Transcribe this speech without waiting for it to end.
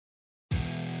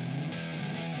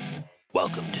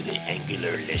Welcome to the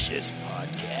Angularlicious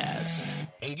podcast.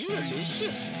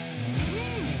 Angularlicious?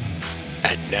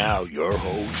 And now your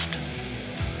host,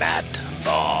 Matt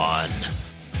Vaughn.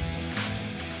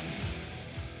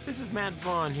 This is Matt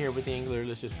Vaughn here with the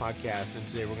Angularlicious podcast, and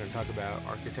today we're going to talk about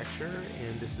architecture,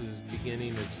 and this is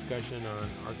beginning a discussion on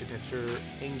architecture,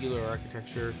 Angular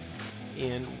architecture,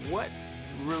 and what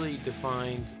really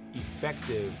defines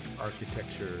effective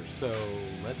architecture. So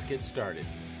let's get started.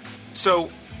 So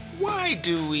why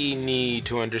do we need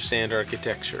to understand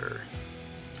architecture?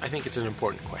 I think it's an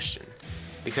important question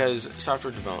because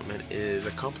software development is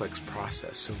a complex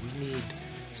process, so we need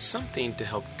something to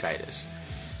help guide us.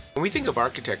 When we think of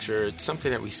architecture, it's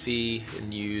something that we see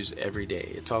and use every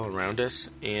day. It's all around us,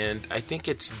 and I think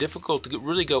it's difficult to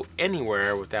really go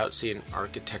anywhere without seeing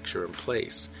architecture in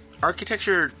place.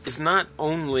 Architecture is not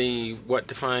only what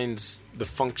defines the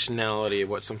functionality of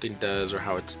what something does or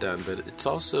how it's done, but it's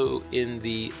also in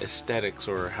the aesthetics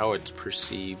or how it's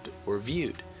perceived or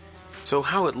viewed. So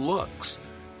how it looks.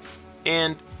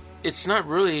 And it's not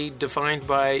really defined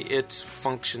by its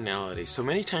functionality. So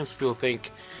many times people think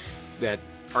that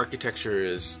architecture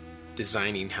is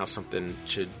designing how something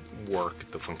should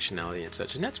work, the functionality and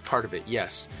such. And that's part of it,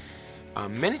 yes.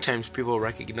 Many times people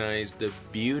recognize the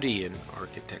beauty in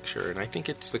architecture, and I think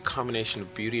it's the combination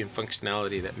of beauty and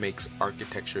functionality that makes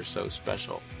architecture so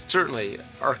special. Certainly,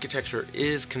 architecture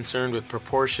is concerned with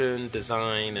proportion,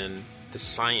 design, and the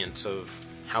science of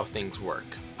how things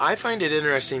work. I find it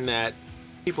interesting that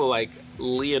people like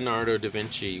Leonardo da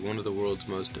Vinci, one of the world's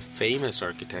most famous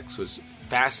architects, was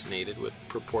fascinated with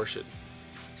proportion,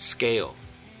 scale,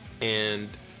 and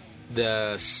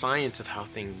the science of how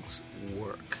things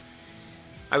work.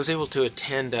 I was able to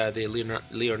attend the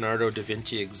Leonardo da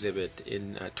Vinci exhibit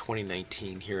in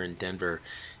 2019 here in Denver,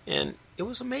 and it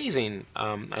was amazing.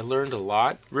 I learned a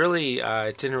lot. Really,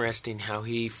 it's interesting how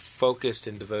he focused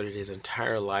and devoted his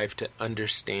entire life to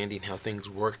understanding how things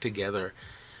work together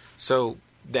so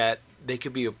that they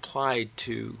could be applied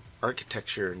to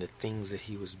architecture and the things that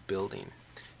he was building.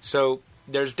 So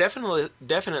there's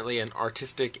definitely an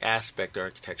artistic aspect to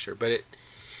architecture, but it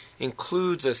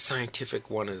includes a scientific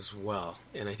one as well.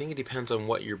 And I think it depends on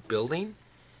what you're building,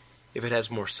 if it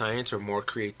has more science or more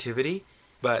creativity,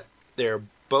 but they're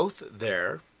both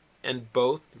there and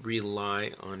both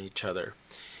rely on each other.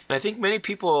 And I think many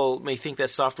people may think that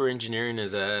software engineering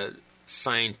is a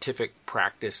scientific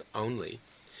practice only.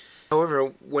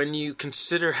 However, when you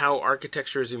consider how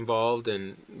architecture is involved,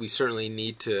 and we certainly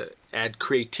need to add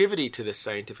creativity to this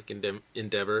scientific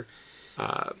endeavor,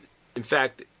 in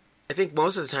fact, I think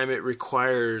most of the time it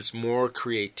requires more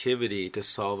creativity to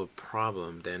solve a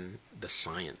problem than the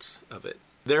science of it.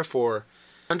 Therefore,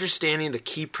 understanding the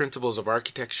key principles of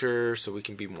architecture so we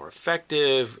can be more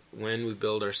effective when we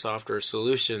build our software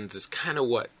solutions is kind of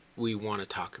what we want to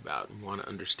talk about and want to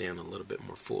understand a little bit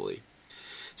more fully.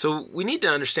 So we need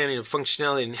the understanding of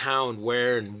functionality and how and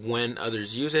where and when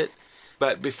others use it.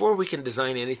 But before we can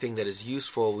design anything that is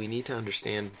useful, we need to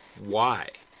understand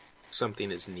why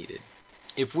something is needed.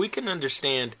 If we can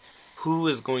understand who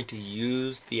is going to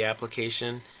use the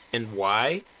application and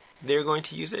why they're going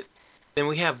to use it, then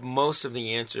we have most of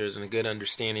the answers and a good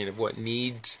understanding of what it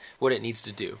needs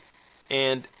to do.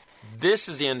 And this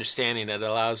is the understanding that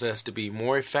allows us to be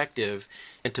more effective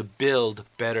and to build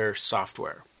better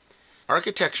software.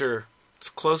 Architecture is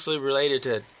closely related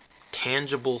to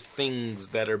tangible things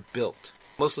that are built,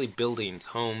 mostly buildings,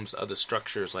 homes, other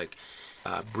structures like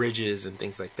bridges and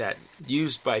things like that,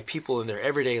 used by people in their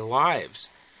everyday lives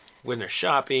when they're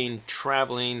shopping,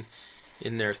 traveling,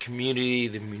 in their community,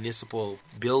 the municipal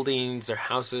buildings, their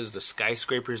houses, the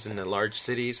skyscrapers in the large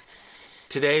cities.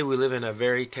 Today we live in a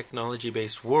very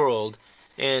technology-based world,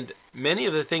 and many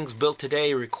of the things built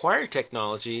today require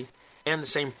technology and the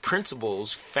same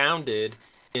principles founded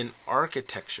in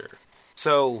architecture.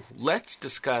 So let's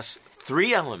discuss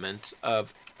 3 elements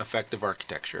of effective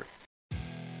architecture.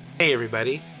 Hey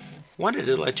everybody, wanted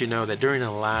to let you know that during the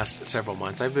last several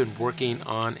months I've been working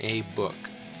on a book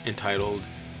entitled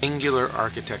Angular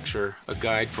Architecture, a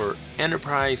guide for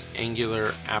enterprise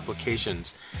Angular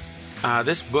applications.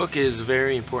 This book is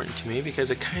very important to me because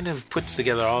it kind of puts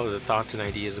together all of the thoughts and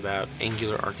ideas about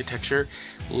Angular architecture,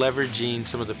 leveraging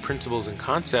some of the principles and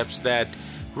concepts that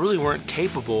really weren't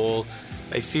capable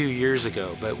a few years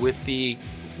ago. But with the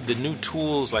new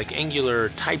tools like Angular,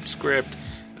 TypeScript,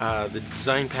 the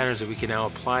design patterns that we can now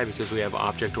apply because we have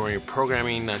object-oriented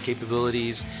programming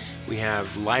capabilities, we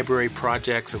have library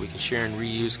projects that we can share and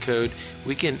reuse code,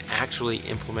 we can actually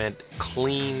implement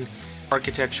clean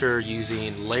architecture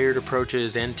using layered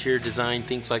approaches, end-tier design,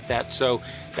 things like that. So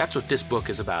that's what this book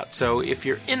is about. So if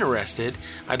you're interested,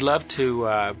 I'd love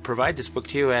to provide this book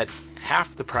to you at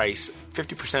half the price,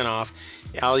 50% off.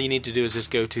 All you need to do is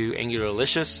just go to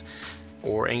AngularLicious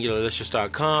or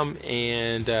AngularLicious.com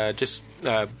and just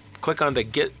click on the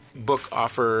Get Book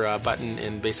Offer button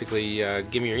and basically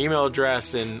give me your email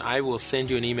address, and I will send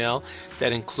you an email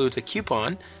that includes a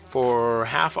coupon for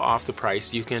half off the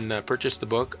price. You can purchase the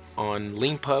book on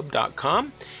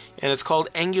leanpub.com, and it's called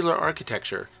Angular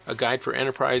Architecture, a guide for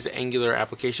enterprise Angular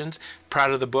applications.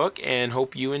 Proud of the book and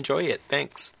hope you enjoy it.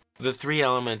 Thanks. The three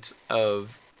elements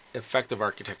of effective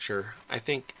architecture, I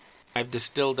think I've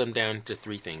distilled them down to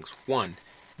three things. 1,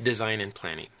 design and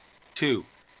planning. 2,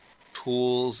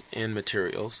 tools and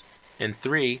materials. And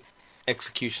 3,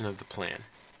 execution of the plan.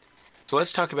 So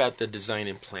let's talk about the design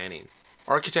and planning.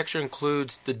 Architecture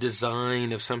includes the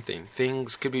design of something.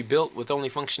 Things could be built with only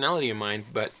functionality in mind,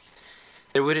 but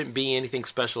there wouldn't be anything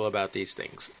special about these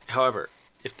things. However,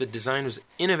 if the design was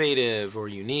innovative or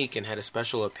unique and had a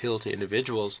special appeal to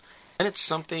individuals, then it's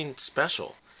something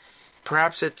special.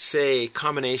 Perhaps it's a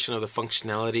combination of the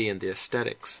functionality and the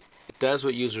aesthetics. It does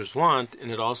what users want,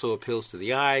 and it also appeals to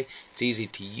the eye. It's easy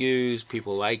to use,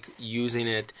 people like using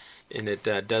it, and it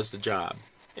does the job.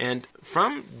 And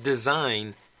from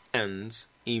design, ends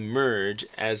emerge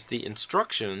as the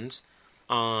instructions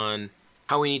on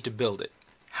how we need to build it,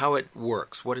 how it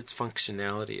works, what its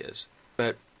functionality is,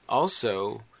 but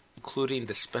also including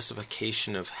the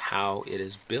specification of how it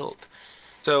is built.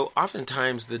 So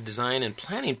oftentimes the design and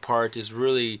planning part is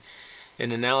really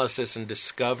an analysis and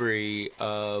discovery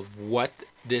of what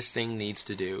this thing needs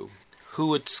to do,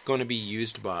 who it's going to be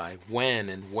used by, when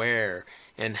and where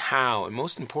and how, and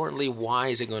most importantly, why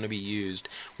is it going to be used?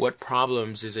 What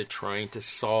problems is it trying to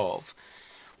solve?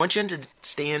 Once you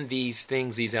understand these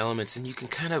things, these elements, and you can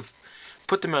kind of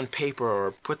put them on paper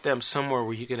or put them somewhere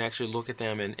where you can actually look at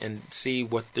them and see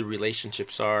what the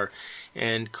relationships are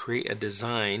and create a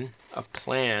design, a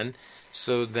plan,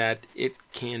 so that it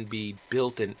can be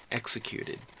built and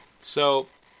executed. So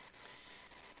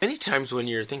many times when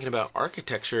you're thinking about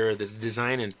architecture, this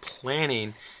design and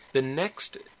planning, the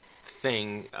next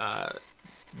thing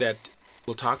that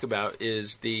we'll talk about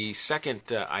is the second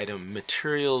item,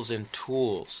 materials and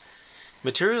tools.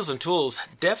 Materials and tools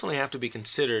definitely have to be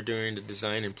considered during the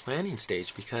design and planning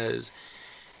stage, because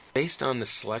based on the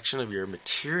selection of your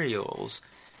materials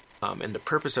and the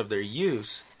purpose of their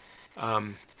use,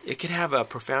 it could have a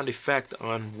profound effect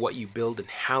on what you build and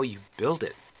how you build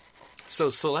it. So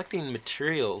selecting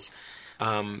materials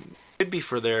could be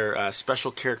for their special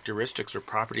characteristics or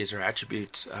properties or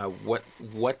attributes,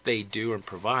 what they do and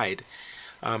provide.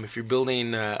 If you're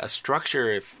building a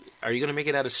structure, are you going to make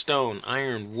it out of stone,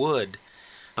 iron, wood?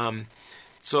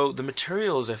 So the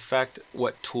materials affect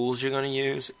what tools you're going to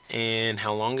use and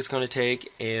how long it's going to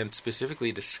take, and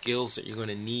specifically the skills that you're going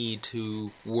to need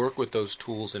to work with those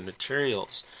tools and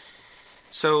materials.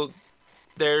 So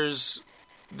there's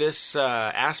this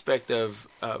aspect of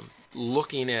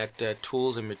looking at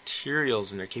tools and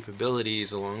materials and their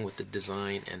capabilities along with the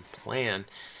design and plan,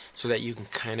 so that you can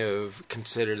kind of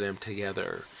consider them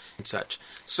together and such.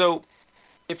 So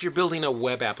if you're building a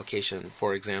web application,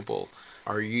 for example,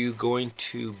 are you going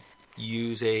to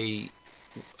use a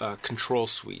control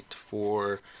suite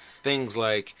for things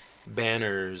like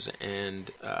banners and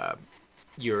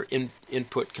your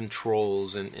input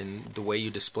controls and the way you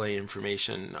display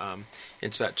information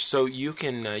and such? So you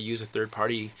can use a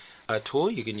third-party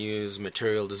tool. You can use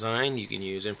Material Design, you can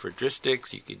use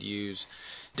Infodristics, you could use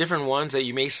different ones that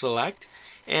you may select,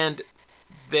 and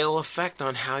they'll affect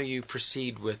on how you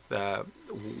proceed with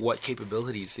what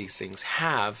capabilities these things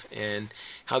have and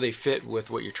how they fit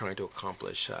with what you're trying to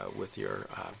accomplish with your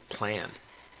plan.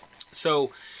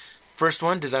 So first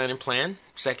one, design and plan.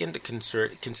 Second,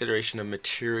 consideration of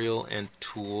material and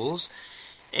tools.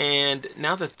 And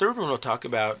now the third one we'll talk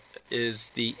about is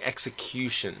the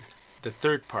execution, the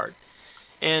third part.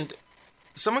 And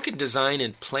someone can design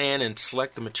and plan and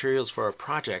select the materials for a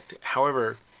project.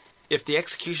 However, if the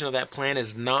execution of that plan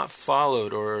is not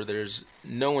followed, or there's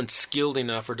no one skilled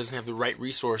enough or doesn't have the right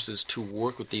resources to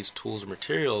work with these tools or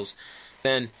materials,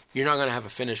 then you're not going to have a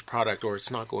finished product, or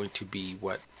it's not going to be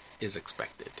what is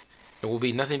expected. It will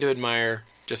be nothing to admire,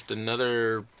 just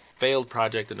another failed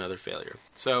project, another failure.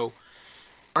 So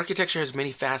architecture has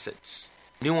many facets,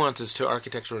 nuances to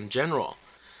architecture in general.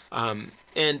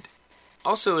 And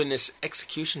also in this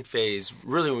execution phase,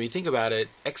 really when we think about it,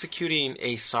 executing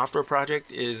a software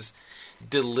project is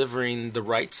delivering the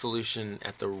right solution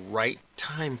at the right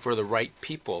time for the right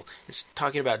people. It's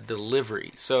talking about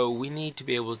delivery. So we need to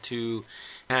be able to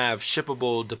have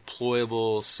shippable,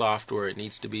 deployable software. It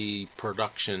needs to be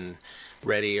production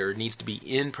ready, or it needs to be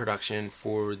in production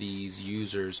for these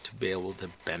users to be able to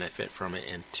benefit from it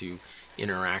and to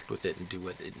interact with it and do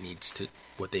what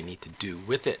they need to do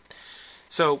with it.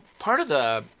 So part of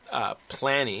the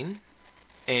planning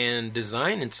and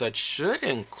design and such should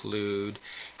include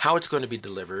how it's going to be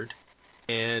delivered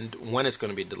and when it's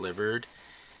going to be delivered.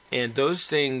 And those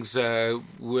things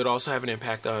would also have an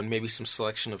impact on maybe some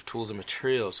selection of tools and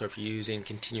materials. So if you're using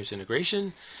continuous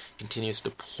integration, continuous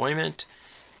deployment,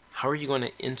 how are you going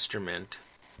to instrument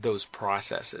those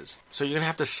processes? So you're going to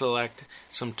have to select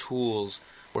some tools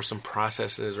or some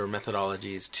processes or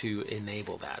methodologies to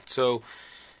enable that. So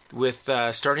with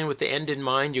starting with the end in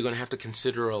mind, you're going to have to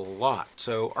consider a lot.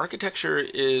 So architecture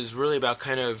is really about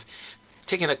kind of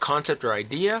taking a concept or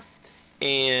idea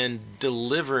and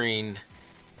delivering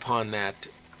upon that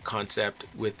concept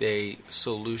with a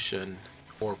solution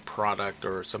or product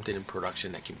or something in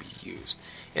production that can be used.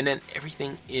 And then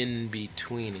everything in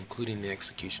between, including the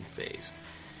execution phase.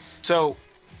 So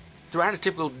throughout a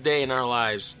typical day in our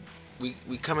lives,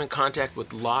 we come in contact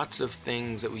with lots of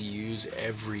things that we use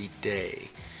every day.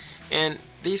 And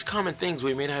these common things,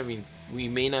 we may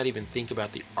not even think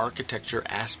about the architecture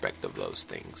aspect of those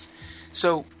things.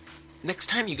 So next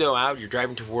time you go out, you're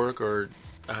driving to work or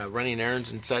running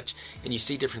errands and such, and you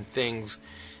see different things,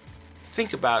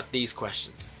 think about these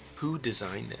questions. Who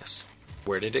designed this?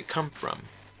 Where did it come from?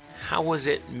 How was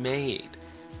it made?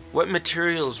 What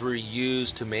materials were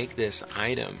used to make this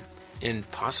item? And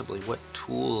possibly what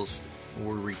tools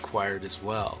were required as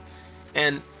well?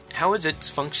 And how is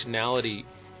its functionality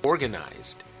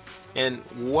organized? And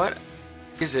what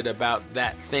is it about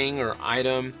that thing or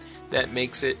item that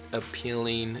makes it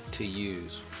appealing to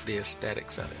use? The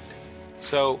aesthetics of it.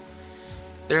 So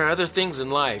there are other things in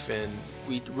life, and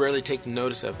we rarely take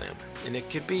notice of them. And it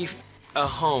could be a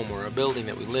home or a building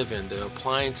that we live in, the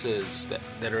appliances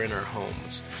that are in our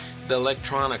homes, the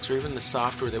electronics, or even the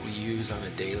software that we use on a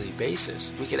daily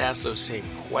basis. We could ask those same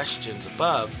questions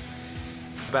above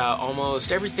about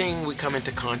almost everything we come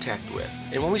into contact with.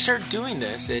 And when we start doing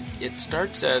this, it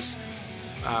starts us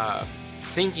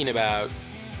thinking about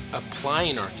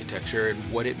applying architecture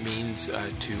and what it means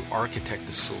to architect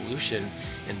the solution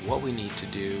and what we need to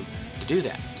do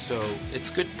that. So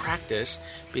it's good practice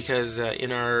because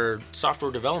in our software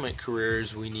development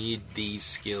careers, we need these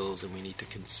skills and we need to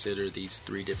consider these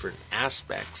three different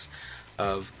aspects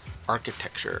of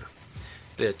architecture.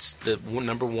 That's the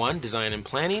number one, design and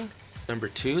planning. Number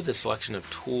two, the selection of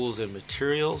tools and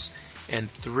materials. And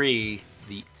three,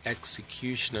 the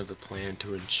execution of the plan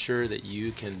to ensure that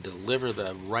you can deliver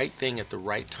the right thing at the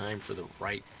right time for the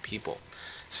right people.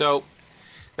 So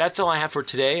that's all I have for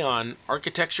today on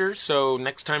architecture. So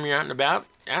next time you're out and about,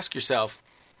 ask yourself,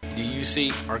 do you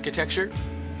see architecture?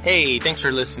 Hey, thanks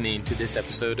for listening to this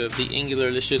episode of the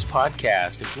Angularlicious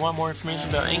podcast. If you want more information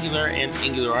about Angular and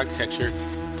Angular architecture,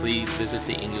 please visit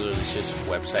the Angularlicious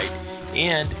website.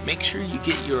 And make sure you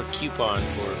get your coupon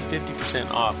for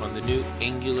 50% off on the new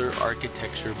Angular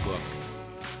architecture book.